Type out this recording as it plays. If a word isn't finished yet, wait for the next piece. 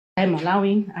time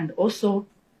allowing, and also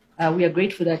we are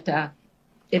grateful that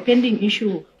a pending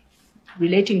issue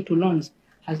relating to loans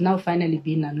has now finally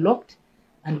been unlocked,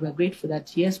 and we're grateful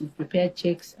that, yes, we've prepared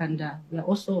checks, and we are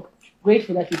also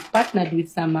grateful that we've partnered with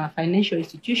some financial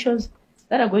institutions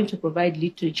that are going to provide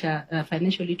literature,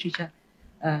 financial literature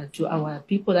to our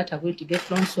people that are going to get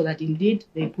loans, so that indeed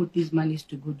they put these monies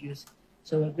to good use.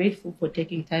 So we're grateful for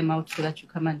taking time out so that you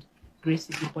come and grace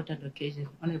this important occasion.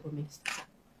 Honorable Minister.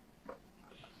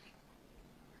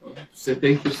 So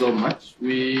thank you so much.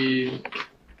 We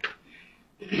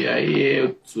are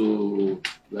here to,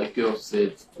 like you have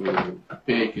said, to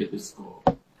pay a score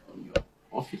on your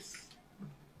office.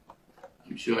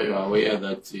 I'm sure you are aware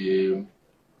that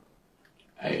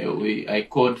I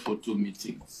called for 2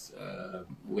 meetings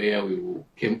where we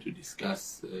came to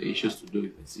discuss issues to do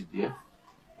with the CDF.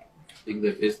 I think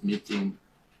the first meeting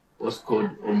was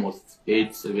called almost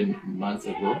 8-7 months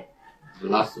ago. The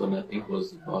last one, I think,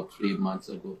 was about 3 months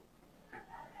ago.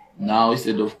 Now,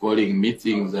 instead of calling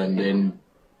meetings and then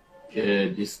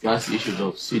discuss issues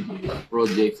of CDF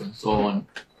projects and so on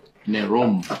in a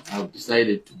room, I've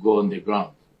decided to go on the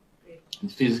ground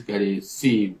and physically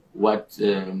see what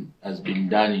has been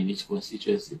done in each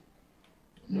constituency.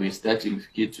 And we're starting with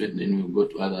Kitwe, and then we'll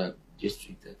go to other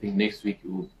districts. I think next week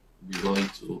we'll be going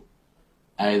to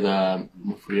either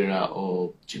Mufrira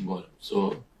or Chingola.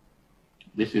 So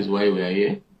this is why we are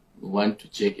here. We want to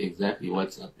check exactly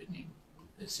what's happening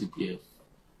with the CDF.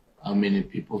 How many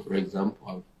people, for example,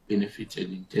 have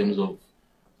benefited in terms of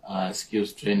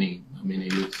skills training? How many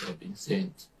youths have been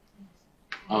sent?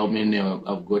 How many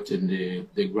have gotten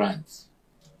the grants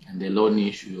and the loan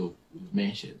issue you've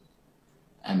mentioned?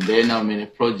 And then how many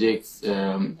projects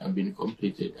have been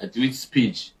completed? At which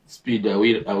speed are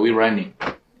we running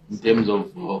in terms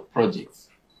of projects?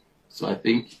 So I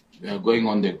think we are going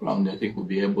on the ground. I think we'll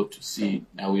be able to see,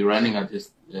 are we running at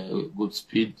a good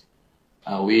speed?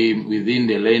 Are we within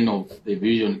the lane of the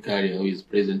vision carrier who is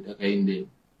President Hakainde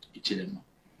Hichilema?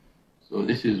 So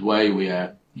this is why we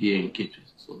are here in Kitwe.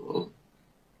 So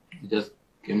we just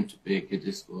came to pay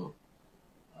Kitwe for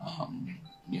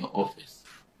your office.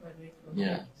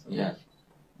 Yeah.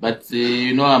 But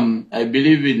you know, I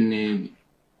believe in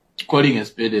calling a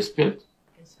spade a spade.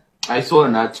 Yes, I saw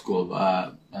an article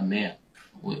of a mayor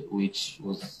which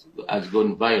has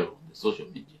gone viral on the social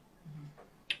media,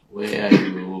 where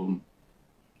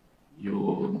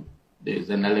there's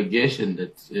an allegation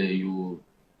that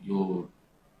you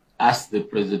asked the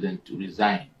president to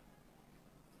resign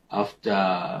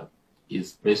after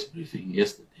his press briefing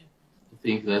yesterday. I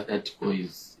think that article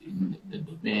is in the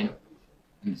domain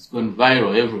and it's gone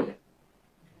viral everywhere.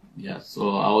 Yeah,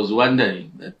 so I was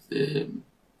wondering that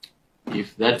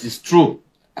if that is true,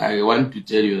 I want to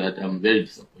tell you that I'm very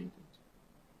disappointed.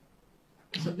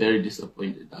 I'm very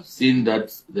disappointed. I've seen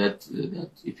that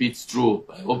if it's true,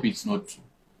 I hope it's not true.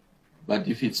 But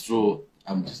if it's true,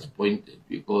 I'm disappointed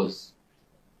because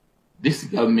this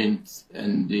government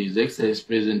and His Excellency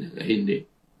President Hakainde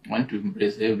want to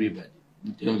embrace everybody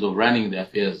in terms of running the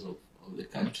affairs of the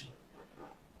country.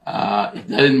 It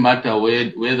doesn't matter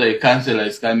whether a councillor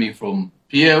is coming from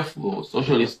PF or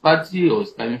Socialist Party or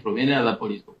is coming from any other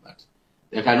political party.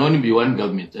 There can only be one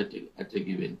government at a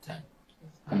given time.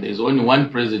 And there's only one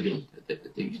president at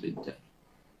a given time.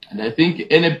 And I think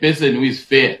any person who is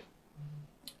fair,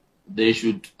 they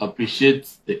should appreciate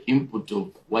the input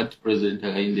of what President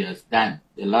Hakainde has done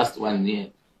the last 1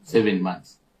 year, 7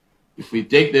 months. If we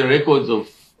take the records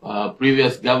of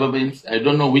previous governments, I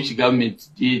don't know which government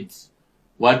did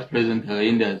what President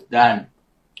Hakainde has done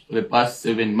for the past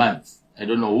 7 months. I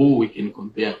don't know who we can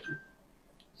compare to.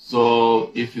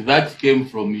 So if that came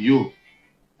from you,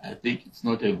 I think it's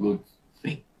not a good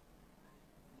thing.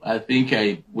 I think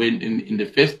I went in the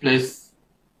first place,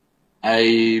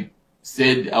 I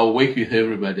said I'll work with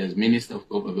everybody as Minister of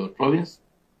Copperbelt Province,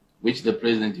 which the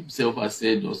President himself has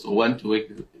said also want to work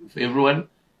with everyone.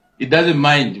 He doesn't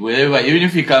mind wherever, even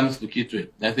if he comes to Kitwe.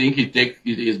 I think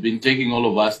he has been taking all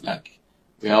of us like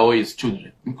we are all his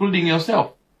children, including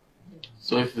yourself.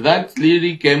 So if that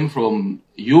really came from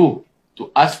you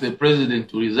to ask the President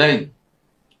to resign,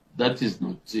 that is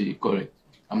not correct.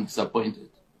 I'm disappointed.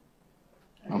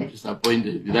 I'm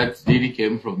disappointed. That really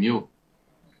came from you.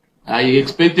 I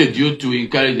expected you to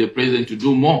encourage the President to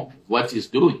do more of what he's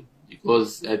doing,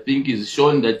 because I think he's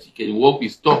shown that he can walk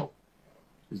his talk.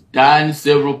 He's done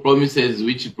several promises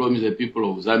which he promised the people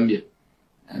of Zambia.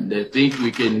 And I think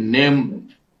we can name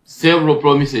several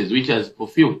promises which has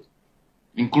fulfilled,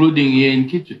 including here in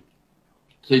Kitwe.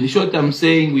 So in short, I'm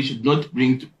saying we should not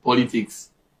bring to politics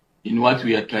in what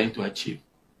we are trying to achieve.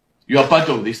 You are part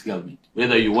of this government,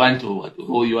 whether you want or what,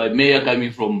 or you are a mayor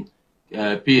coming from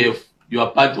PF, you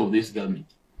are part of this government.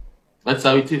 That's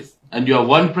how it is. And you have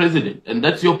one president, and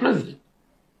that's your president.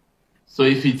 So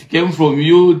if it came from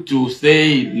you to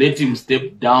say, let him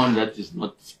step down, that is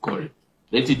not correct.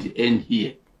 Let it end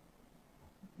here.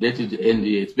 Let it end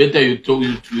here. It's better you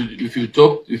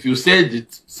talk, if you said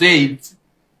it, say it,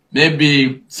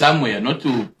 maybe somewhere, not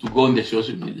to go on the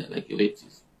social media like the way it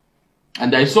is.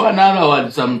 And I saw another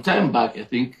one some time back, I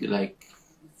think like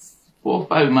 4 or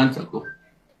 5 months ago.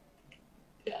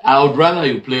 I would rather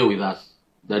you play with us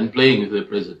than playing with the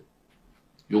president.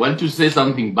 You want to say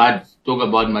something bad, talk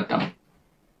about Matam.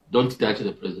 Don't touch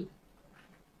the president.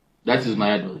 That is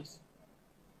my advice.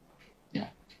 Yeah.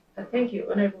 Thank you,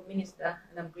 Honorable Minister,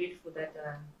 and I'm grateful that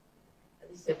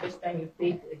this is the first time you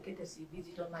paid a courtesy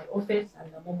visit on my office,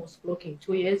 and I'm almost clocking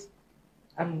 2 years.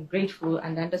 I'm grateful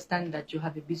and understand that you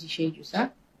have a busy schedule, sir.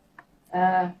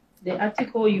 The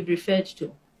article you referred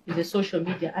to is a social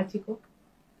media article.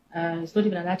 It's not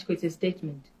even an article, it's a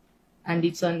statement. And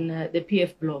it's on the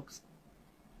PF blogs.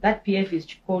 That PF is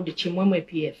called the Chimwemwe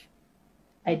PF.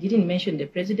 I didn't mention the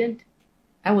president.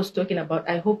 I was talking about,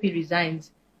 I hope he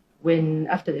resigns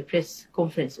after the press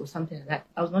conference or something like that.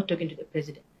 I was not talking to the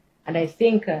president. And I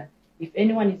think if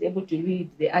anyone is able to read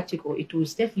the article, it will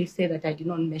safely say that I did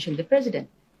not mention the president.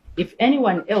 If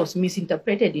anyone else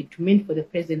misinterpreted it to mean for the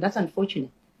president, that's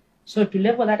unfortunate. So to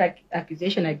level that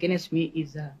accusation against me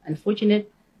is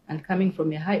unfortunate, and coming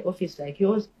from a high office like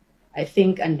yours, I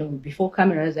think, and before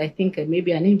cameras, I think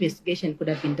maybe an investigation could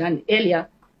have been done earlier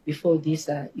before this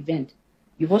event.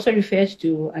 You've also referred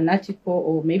to an article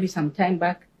or maybe some time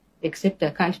back, except I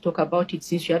can't talk about it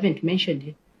since you haven't mentioned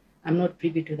it. I'm not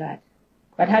privy to that.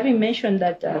 But having mentioned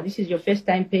that this is your first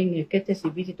time paying a courtesy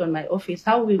visit on my office,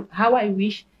 how I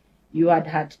wish you had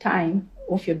had time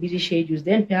off your busy schedules,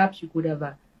 then perhaps you could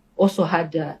have also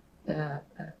had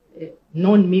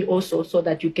known me also, so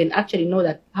that you can actually know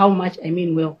that how much I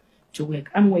mean well to work.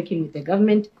 I'm working with the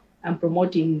government, I'm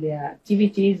promoting their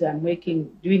activities, I'm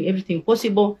doing everything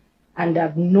possible, and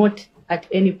I've not at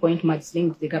any point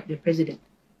mudslinged the president.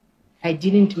 I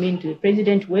didn't mean to the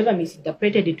president. Whoever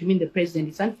misinterpreted it to mean the president,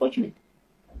 it's unfortunate.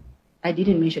 I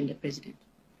didn't mention the president.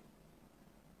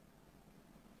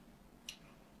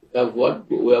 We have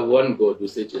one God who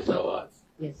searches our hearts.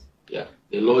 Yes. Yeah.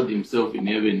 The Lord himself in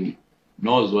heaven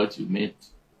knows what you meant.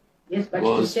 Yes, but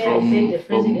to say I said the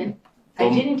president, I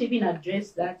didn't even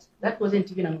address that. That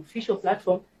wasn't even an official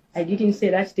platform. I didn't say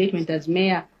that statement as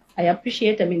mayor. I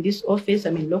appreciate I'm in this office,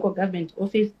 I'm in local government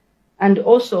office. And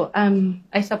also,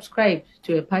 I subscribe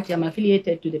to a party. I'm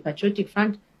affiliated to the Patriotic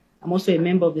Front. I'm also a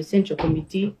member of the Central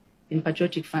Committee in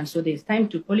Patriotic Front. So there's time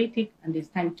to politics and there's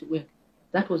time to work.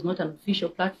 That was not an official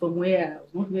platform where I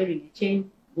was not wearing a chain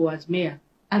or as mayor.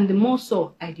 And the more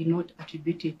so, I did not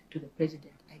attribute it to the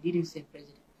president. I didn't say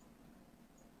president.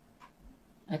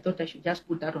 I thought I should just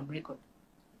put that on record.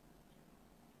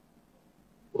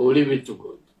 We'll leave it to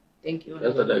God. Thank you.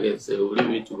 That's what I can say. We'll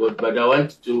leave it to God. But I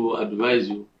want to advise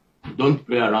you, don't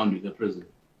play around with the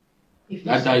president.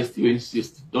 That I still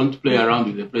insist. Don't play around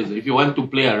with the president. If you want to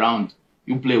play around,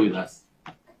 you play with us.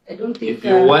 I don't think. If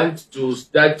you want to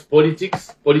start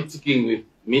politicking with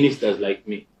ministers like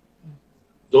me,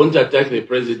 don't attack the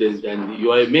president. And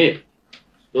you are a mayor.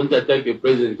 Don't attack the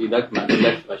president in that manner, in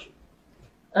that fashion.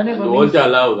 I won't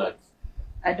allow that.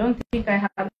 I don't think I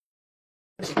have.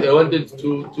 They wanted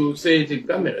to say it in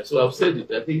camera, so I've said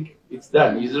it. I think it's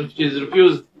done. She's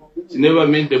refused. She never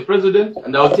meant the president,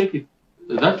 and I'll take it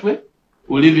that way.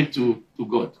 We'll leave it to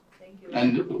God. Thank you.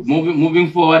 And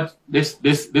moving forward,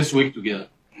 let's work together.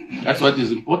 That's what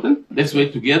is important. Let's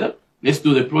work together. Let's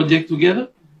do the project together.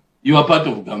 You are part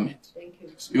of government. Thank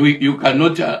you. You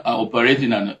cannot operate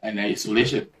in an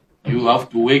isolation. You have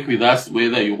to work with us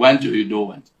whether you want or you don't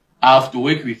want. I have to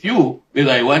work with you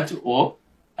whether I want or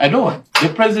I don't want. The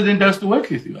president has to work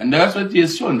with you, and that's what he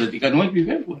has shown, that he can work with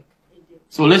everyone.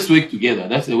 So let's work together.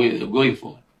 That's the way of going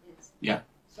forward. Yes. Yeah.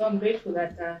 So I'm grateful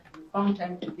that you found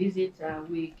time to visit.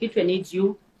 Kitwe needs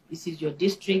you. This is your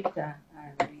district, and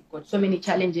we've got so many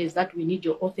challenges that we need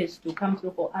your office to come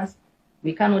through for us.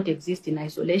 We cannot exist in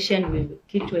isolation.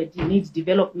 Kitwe needs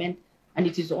development, and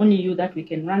it is only you that we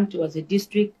can run to as a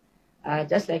district.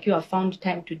 Just like you have found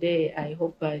time today, I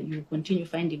hope you continue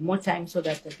finding more time so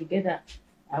that together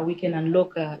we can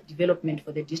unlock development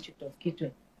for the district of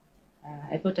Kitwe.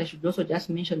 I thought I should also just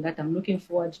mention that I'm looking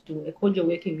forward to a cordial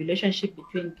working relationship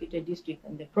between Kitwe district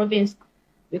and the province,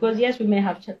 because yes, we may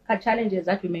have challenges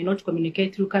that we may not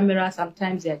communicate through camera.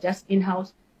 Sometimes they are just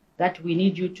in-house that we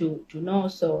need you to know.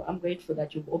 So I'm grateful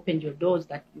that you've opened your doors,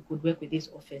 that you could work with this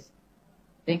office.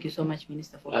 Thank you so much,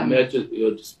 Minister, for I'm coming. at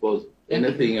your disposal.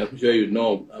 Anything, I'm sure you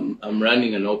know, I'm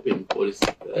running an open policy,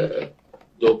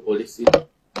 door policy.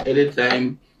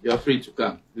 Anytime, you're free to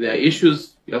come. If there are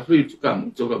issues, you're free to come.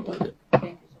 We'll talk about them.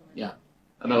 Thank you so much. Yeah.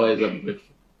 Otherwise, I'm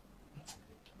grateful.